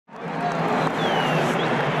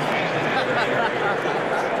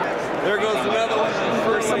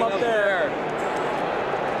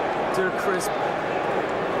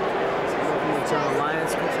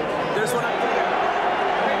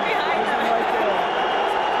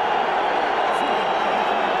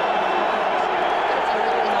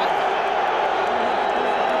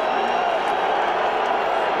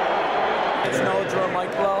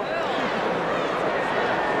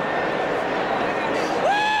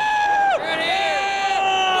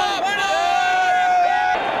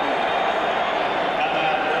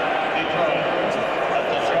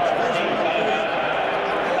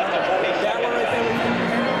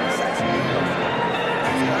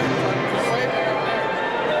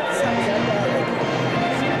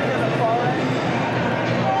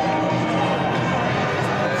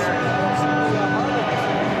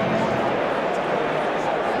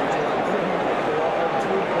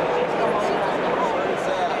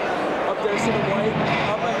piece of the white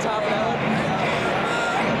up on top of that.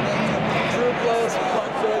 Drew blows butt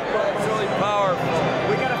good, but It's really powerful.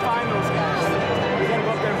 we gotta find those guys. We gotta go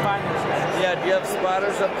up there and find those guys. Yeah, do you have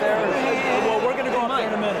spotters up there? Well, we're gonna go up there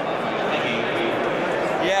in a minute.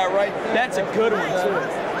 Yeah, right there. That's a good one too.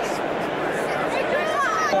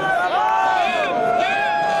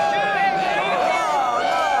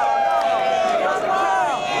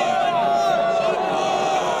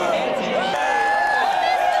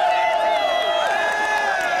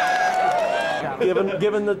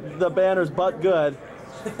 Given the banner's butt good.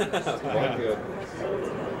 There's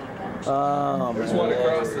one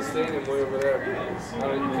across the stadium way over there. You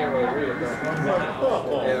can't really read it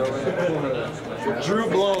though. Drew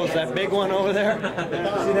blows, that big one over there.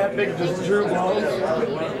 See that big Drew blows?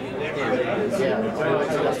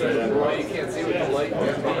 Well, you can't see with the light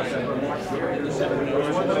behind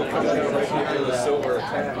the silver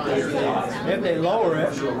attack. If they lower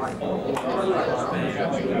it.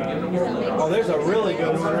 Oh, there's a really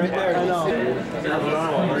good one right there. I know.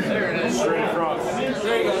 There it is, straight across.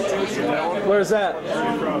 There you go. Where's that?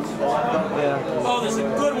 Straight across. Yeah. Oh, there's a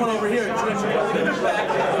good one over here.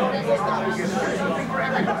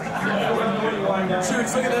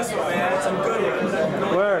 Shoots, look at this one, man. It's a good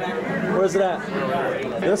one. Where? Where's it at?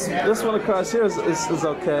 This one across here is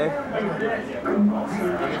okay.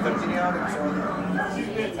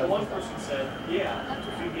 One person said, yeah, if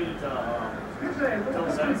you get it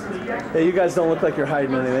Hey, you guys don't look like you're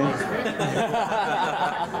hiding anything.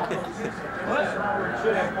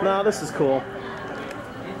 No, this is cool.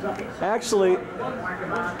 Actually,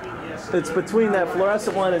 it's between that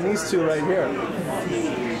fluorescent one and these two right here.